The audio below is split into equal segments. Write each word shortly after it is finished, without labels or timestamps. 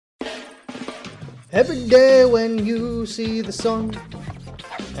Every day when you see the sun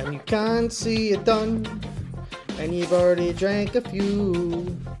and you can't see it done, and you've already drank a few,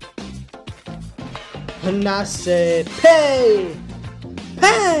 and I said, "Pay,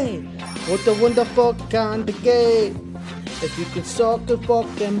 pay, what a wonderful kind of game. If you could suck and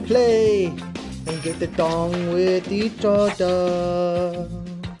fucking play and get it on with each other."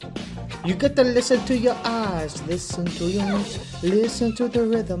 You got to listen to your eyes, listen to your lips, listen to the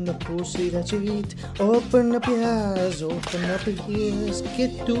rhythm, the pussy that you eat. Open up your eyes, open up your ears,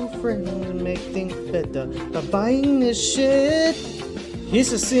 get two friends and make things better by buying this shit.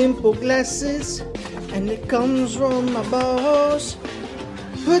 Here's a simple glasses, and it comes from my boss.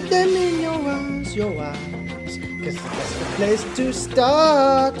 Put them in your eyes, cause that's the place to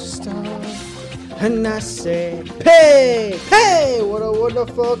start. And I said, "Pay, pay, what a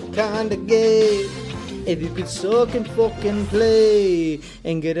wonderful kind of game. If you could suck and fucking play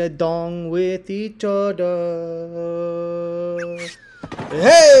and get a dong with each other.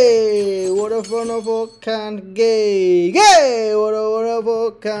 Hey, what a wonderful kind of gay. Gay, what a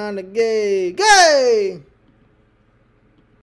wonderful kind of gay. Gay."